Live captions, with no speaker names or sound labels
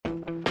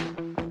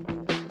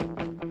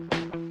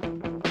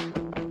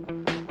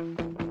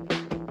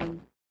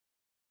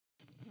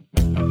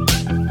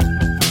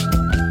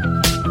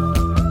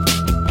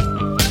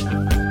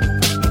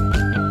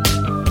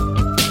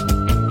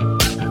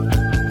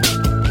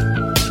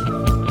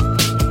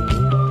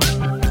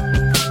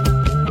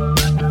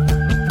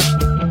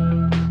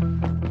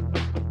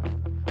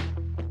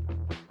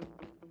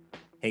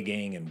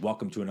and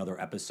welcome to another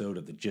episode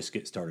of the Just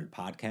Get Started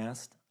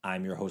podcast.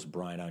 I'm your host,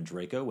 Brian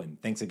Andraco, and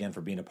thanks again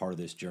for being a part of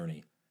this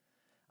journey.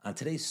 On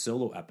today's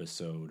solo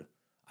episode,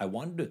 I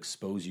wanted to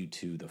expose you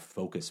to the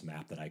focus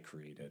map that I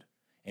created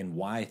and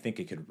why I think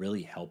it could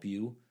really help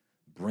you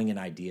bring an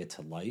idea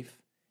to life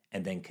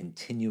and then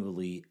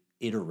continually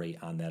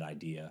iterate on that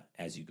idea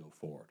as you go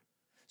forward.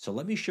 So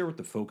let me share what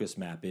the focus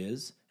map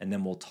is, and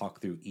then we'll talk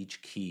through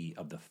each key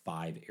of the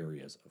 5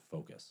 areas of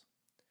focus.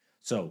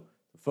 So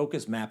the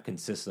focus map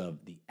consists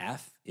of the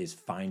F is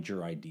find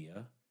your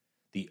idea,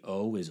 the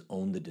O is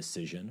own the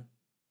decision,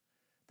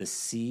 the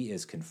C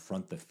is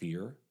confront the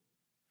fear,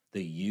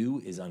 the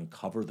U is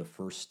uncover the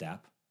first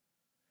step,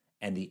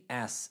 and the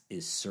S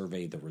is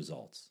survey the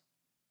results.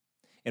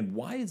 And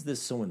why is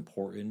this so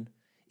important?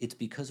 It's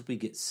because we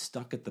get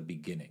stuck at the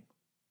beginning.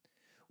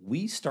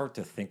 We start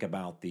to think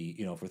about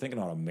if we're thinking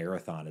about a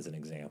marathon as an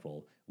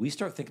example, we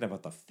start thinking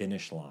about the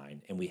finish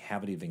line and we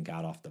haven't even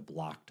got off the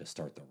block to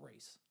start the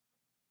race.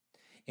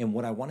 And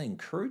what I want to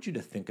encourage you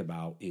to think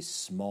about is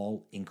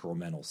small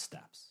incremental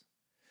steps.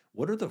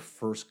 What are the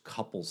first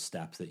couple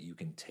steps that you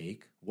can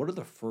take? What are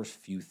the first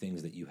few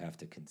things that you have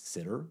to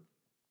consider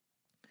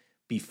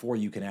before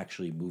you can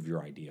actually move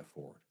your idea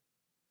forward?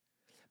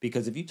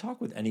 Because if you talk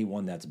with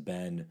anyone that's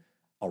been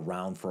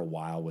around for a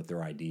while with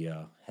their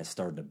idea, has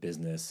started a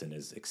business and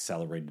has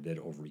accelerated it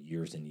over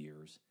years and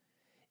years,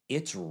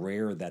 it's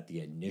rare that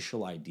the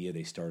initial idea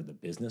they started the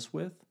business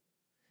with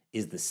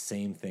is the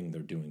same thing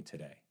they're doing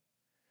today.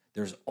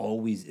 There's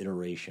always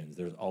iterations,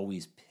 there's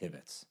always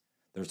pivots,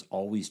 there's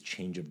always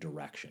change of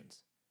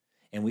directions.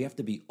 And we have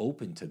to be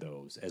open to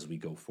those as we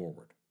go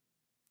forward.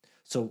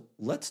 So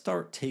let's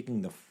start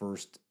taking the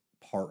first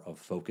part of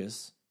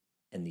focus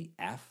and the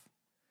F,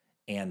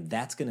 and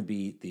that's going to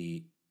be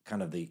the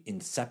kind of the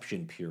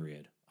inception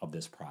period of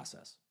this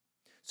process.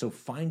 So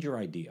find your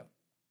idea.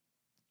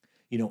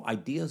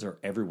 Ideas are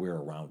everywhere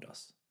around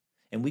us.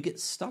 And we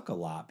get stuck a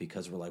lot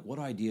because we're like, what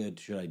idea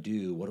should I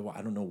do?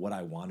 I don't know what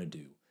I want to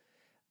do.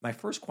 My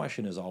first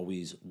question is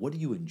always, what do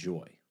you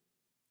enjoy?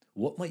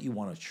 What might you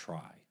want to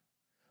try?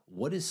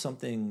 What is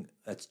something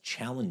that's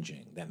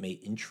challenging that may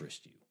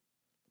interest you?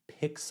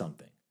 Pick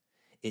something.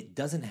 It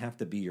doesn't have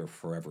to be your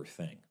forever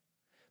thing.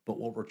 But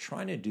what we're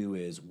trying to do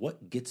is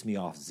what gets me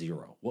off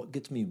zero? What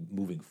gets me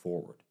moving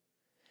forward?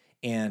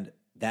 And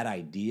that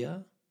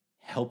idea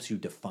helps you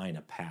define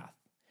a path.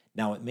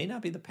 Now, it may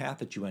not be the path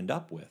that you end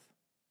up with,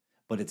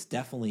 but it's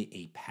definitely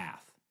a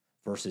path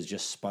versus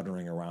just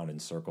sputtering around in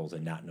circles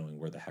and not knowing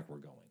where the heck we're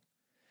going.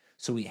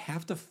 So we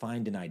have to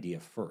find an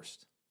idea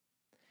first.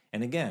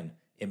 And again,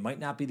 it might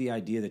not be the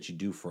idea that you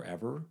do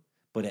forever,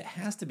 but it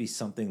has to be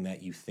something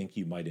that you think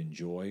you might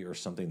enjoy or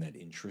something that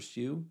interests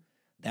you.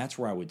 That's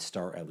where I would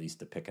start, at least,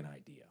 to pick an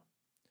idea.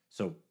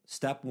 So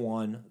step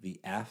 1, the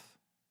F,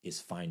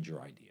 is find your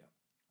idea.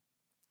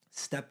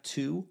 Step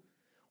 2,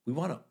 we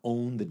want to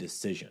own the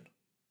decision.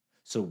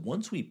 So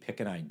once we pick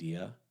an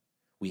idea,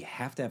 we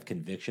have to have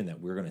conviction that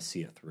we're going to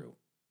see it through,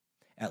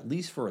 at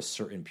least for a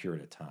certain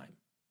period of time.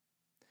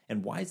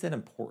 And why is that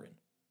important?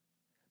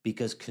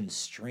 Because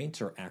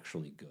constraints are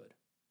actually good.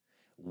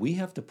 We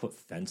have to put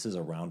fences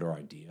around our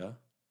idea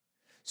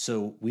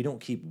so we don't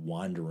keep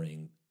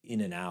wandering in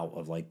and out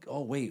of like,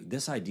 oh, wait,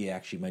 this idea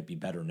actually might be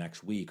better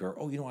next week, or,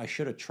 oh, I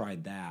should have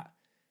tried that.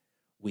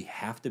 We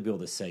have to be able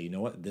to say, you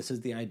know what, this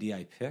is the idea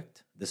I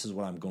picked. This is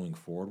what I'm going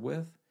forward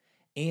with.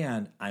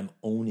 And I'm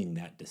owning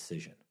that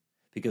decision.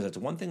 Because it's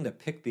one thing to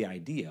pick the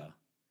idea,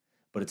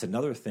 but it's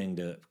another thing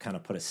to kind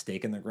of put a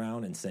stake in the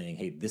ground and saying,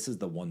 hey, this is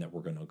the one that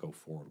we're going to go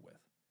forward with.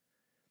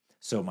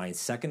 So my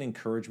second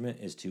encouragement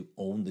is to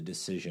own the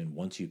decision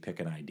once you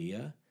pick an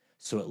idea.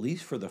 So at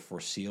least for the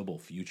foreseeable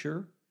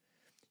future,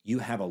 you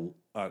have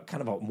a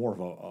kind of a more of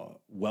a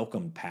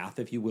welcome path,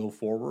 if you will,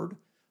 forward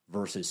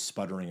versus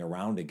sputtering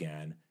around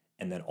again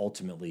and then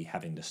ultimately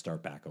having to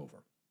start back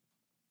over.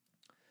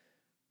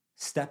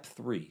 Step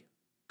 3,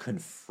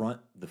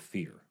 confront the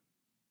fear.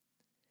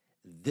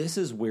 This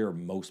is where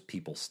most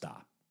people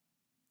stop.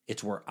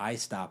 It's where I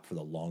stopped for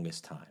the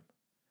longest time.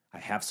 I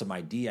have some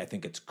idea. I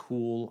think it's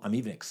cool. I'm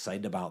even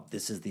excited about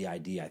this is the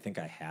idea. I think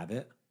I have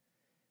it.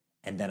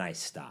 And then I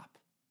stop.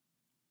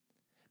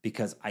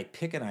 Because I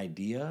pick an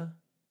idea,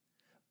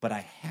 but I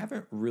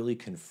haven't really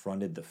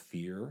confronted the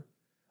fear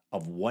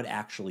of what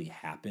actually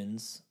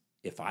happens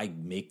if I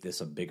make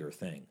this a bigger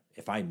thing,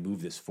 if I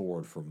move this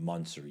forward for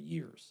months or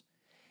years.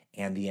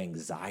 And the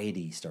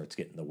anxiety starts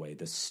getting in the way,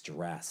 the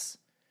stress.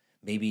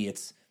 Maybe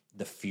it's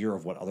the fear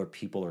of what other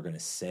people are going to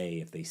say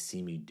if they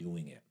see me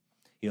doing it.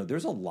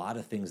 There's a lot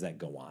of things that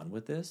go on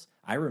with this.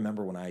 I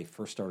remember when I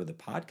first started the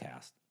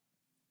podcast,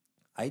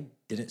 I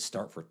didn't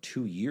start for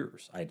 2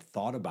 years. I had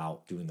thought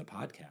about doing the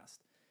podcast.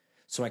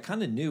 So I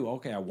kind of knew,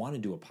 okay, I want to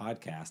do a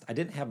podcast. I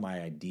didn't have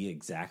my idea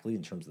exactly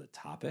in terms of the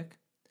topic,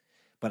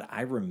 but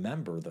I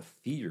remember the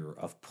fear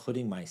of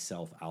putting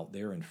myself out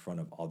there in front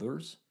of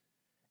others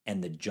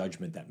and the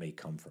judgment that may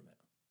come from it.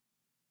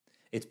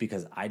 It's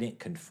because I didn't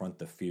confront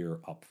the fear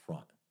up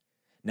front.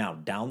 Now,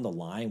 down the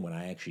line, when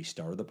I actually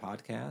started the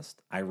podcast,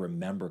 I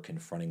remember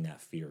confronting that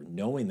fear,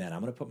 knowing that I'm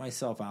going to put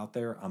myself out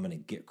there, I'm going to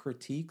get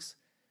critiques,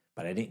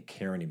 but I didn't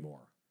care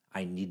anymore.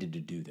 I needed to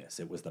do this.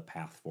 It was the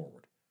path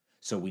forward.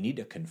 So we need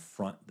to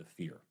confront the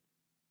fear.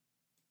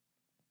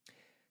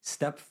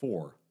 Step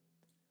 4,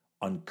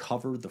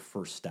 uncover the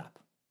first step.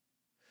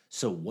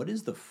 So what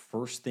is the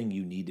first thing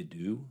you need to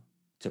do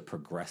to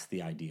progress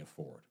the idea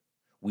forward?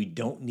 We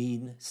don't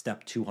need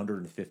step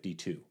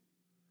 252.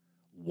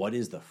 What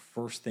is the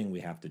first thing we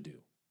have to do?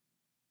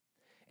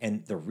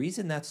 And the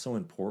reason that's so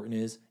important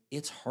is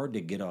it's hard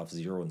to get off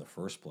zero in the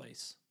first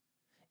place.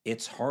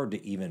 It's hard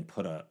to even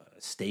put a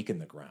stake in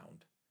the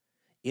ground.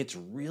 It's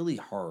really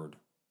hard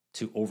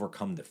to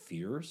overcome the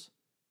fears.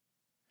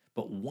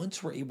 But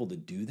once we're able to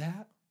do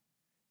that,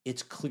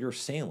 it's clear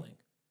sailing,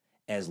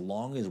 as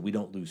long as we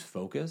don't lose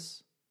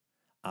focus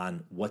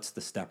on what's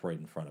the step right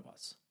in front of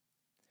us.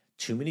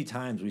 Too many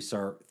times we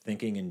start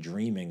thinking and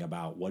dreaming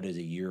about what does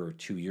a year or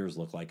 2 years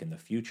look like in the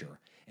future.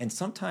 And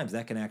sometimes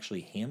that can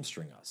actually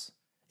hamstring us.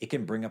 It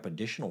can bring up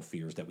additional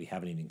fears that we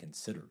haven't even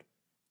considered.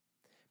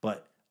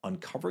 But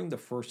uncovering the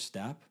first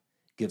step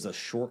gives us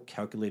short,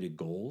 calculated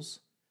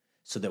goals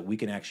so that we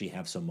can actually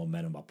have some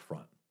momentum up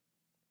front.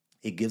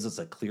 It gives us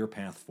a clear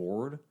path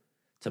forward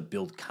to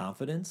build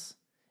confidence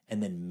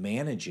and then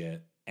manage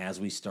it as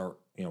we start,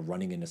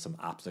 running into some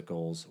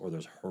obstacles or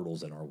there's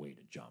hurdles in our way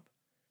to jump.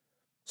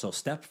 So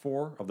step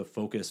 4 of the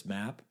focus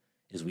map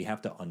is we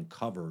have to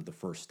uncover the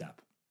first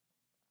step.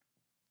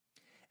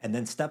 And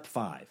then step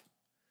 5,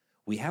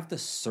 we have to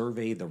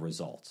survey the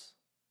results.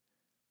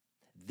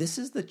 This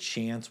is the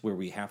chance where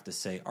we have to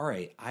say, all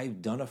right,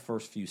 I've done a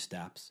first few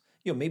steps.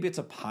 Maybe it's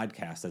a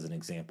podcast as an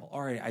example.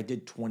 All right, I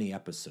did 20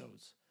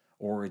 episodes.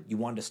 Or you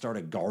wanted to start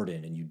a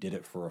garden and you did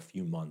it for a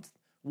few months.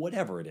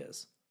 Whatever it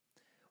is.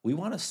 We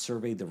want to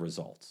survey the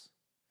results.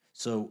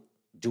 So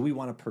do we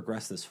want to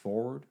progress this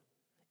forward?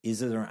 Is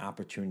there an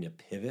opportunity to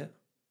pivot?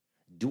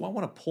 Do I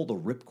want to pull the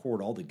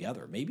ripcord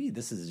altogether? Maybe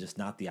this is just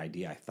not the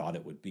idea I thought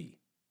it would be.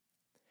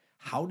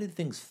 How did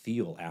things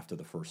feel after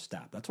the first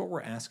step? That's what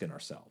we're asking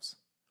ourselves.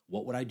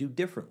 What would I do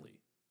differently?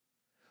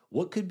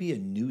 What could be a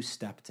new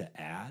step to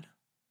add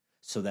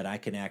so that I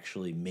can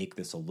actually make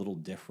this a little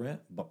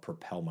different but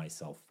propel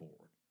myself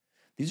forward?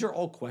 These are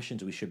all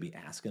questions we should be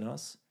asking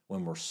us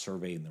when we're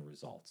surveying the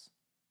results.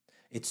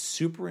 It's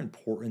super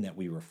important that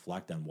we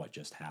reflect on what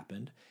just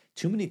happened.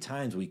 Too many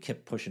times we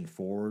keep pushing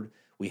forward.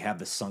 We have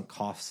the sunk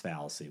cost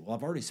fallacy. Well,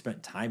 I've already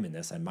spent time in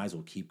this. I might as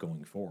well keep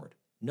going forward.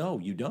 No,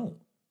 you don't.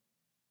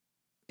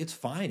 It's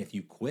fine if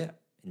you quit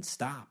and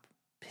stop,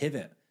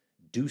 pivot,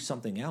 do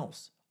something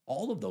else.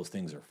 All of those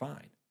things are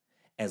fine.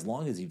 As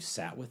long as you've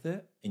sat with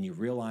it and you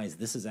realize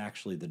this is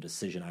actually the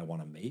decision I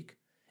want to make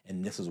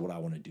and this is what I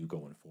want to do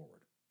going forward.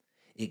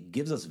 It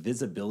gives us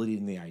visibility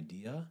in the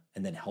idea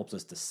and then helps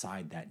us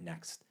decide that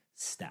next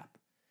step.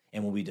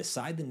 And when we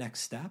decide the next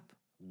step,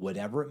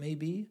 whatever it may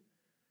be,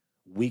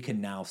 we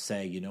can now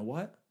say, you know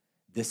what?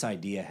 This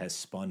idea has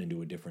spun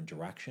into a different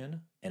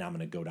direction and I'm going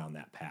to go down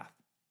that path.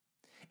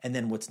 And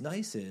then what's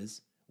nice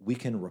is we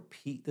can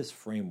repeat this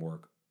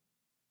framework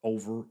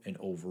over and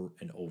over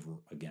and over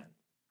again.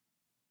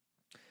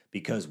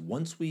 Because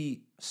once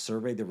we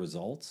survey the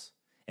results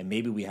and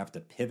maybe we have to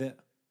pivot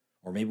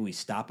or maybe we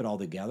stop it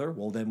altogether,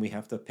 well, then we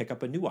have to pick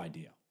up a new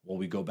idea. Well,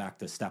 we go back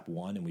to step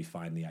 1 and we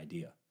find the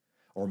idea.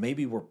 Or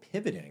maybe we're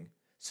pivoting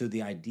so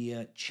the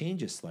idea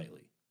changes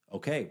slightly.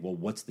 Okay, well,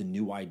 what's the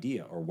new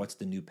idea or what's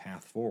the new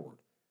path forward?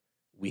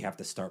 We have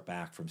to start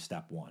back from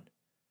step 1.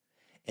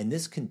 And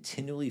this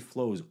continually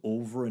flows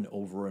over and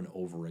over and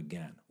over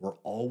again. We're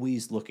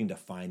always looking to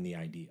find the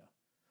idea.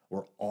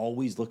 We're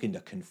always looking to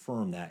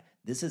confirm that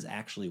this is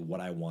actually what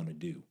I want to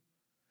do.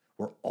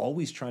 We're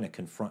always trying to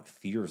confront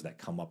fears that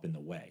come up in the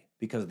way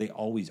because they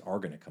always are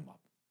going to come up.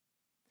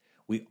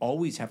 We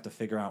always have to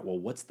figure out, well,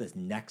 what's the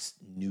next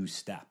new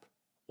step?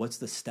 What's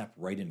the step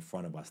right in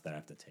front of us that I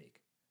have to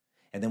take?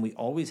 And then we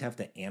always have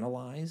to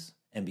analyze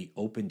and be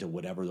open to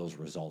whatever those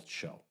results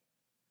show.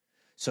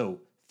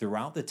 So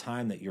throughout the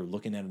time that you're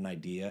looking at an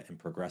idea and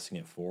progressing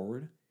it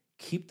forward,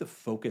 keep the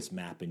focus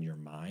map in your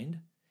mind,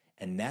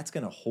 and that's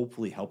going to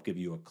hopefully help give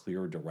you a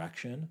clearer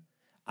direction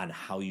on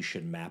how you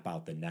should map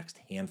out the next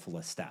handful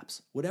of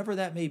steps, whatever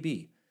that may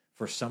be.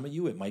 For some of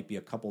you, it might be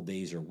a couple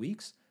days or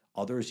weeks.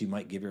 Others, you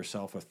might give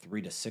yourself a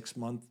 3 to 6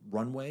 month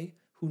runway.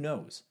 Who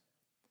knows?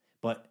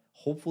 But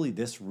hopefully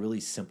this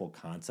really simple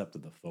concept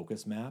of the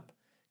focus map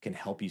can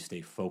help you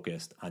stay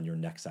focused on your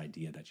next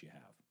idea that you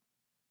have.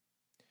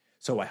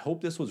 So I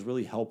hope this was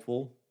really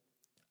helpful.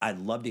 I'd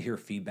love to hear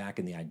feedback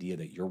in the idea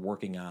that you're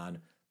working on,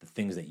 the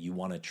things that you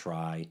want to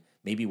try,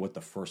 maybe what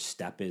the first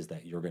step is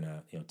that you're going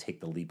to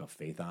take the leap of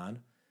faith on.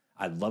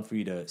 I'd love for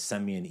you to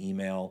send me an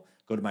email.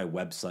 Go to my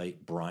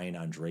website,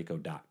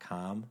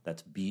 brianondrako.com.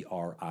 That's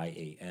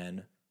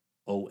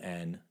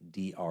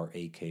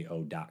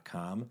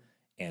BrianOndrako.com,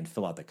 and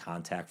fill out the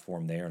contact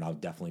form there, and I'll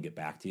definitely get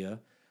back to you.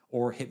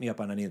 Or hit me up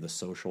on any of the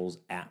socials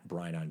at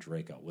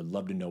BrianOndrako. Would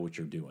love to know what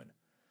you're doing.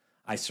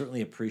 I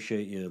certainly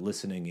appreciate you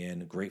listening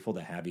in. Grateful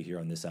to have you here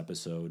on this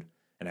episode,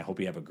 and I hope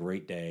you have a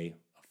great day,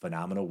 a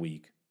phenomenal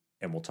week,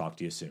 and we'll talk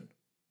to you soon.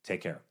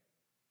 Take care.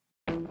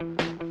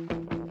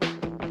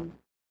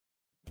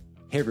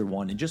 Hey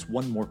everyone, and just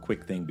one more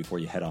quick thing before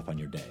you head off on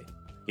your day.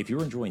 If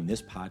you're enjoying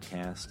this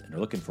podcast and are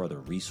looking for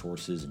other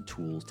resources and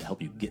tools to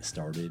help you get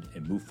started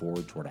and move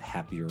forward toward a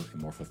happier and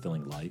more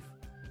fulfilling life,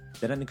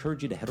 then I'd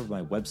encourage you to head over to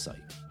my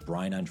website,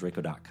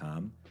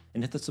 brianondraco.com,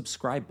 and hit the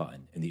subscribe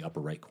button in the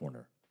upper right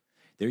corner.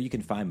 There you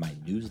can find my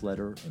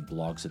newsletter and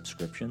blog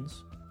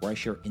subscriptions, where I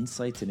share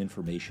insights and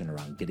information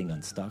around getting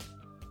unstuck,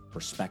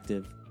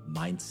 perspective,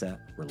 mindset,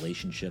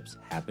 relationships,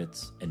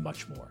 habits, and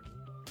much more.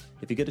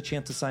 If you get a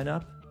chance to sign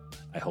up,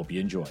 I hope you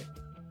enjoy.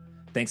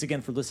 Thanks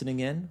again for listening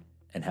in,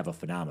 and have a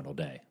phenomenal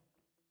day.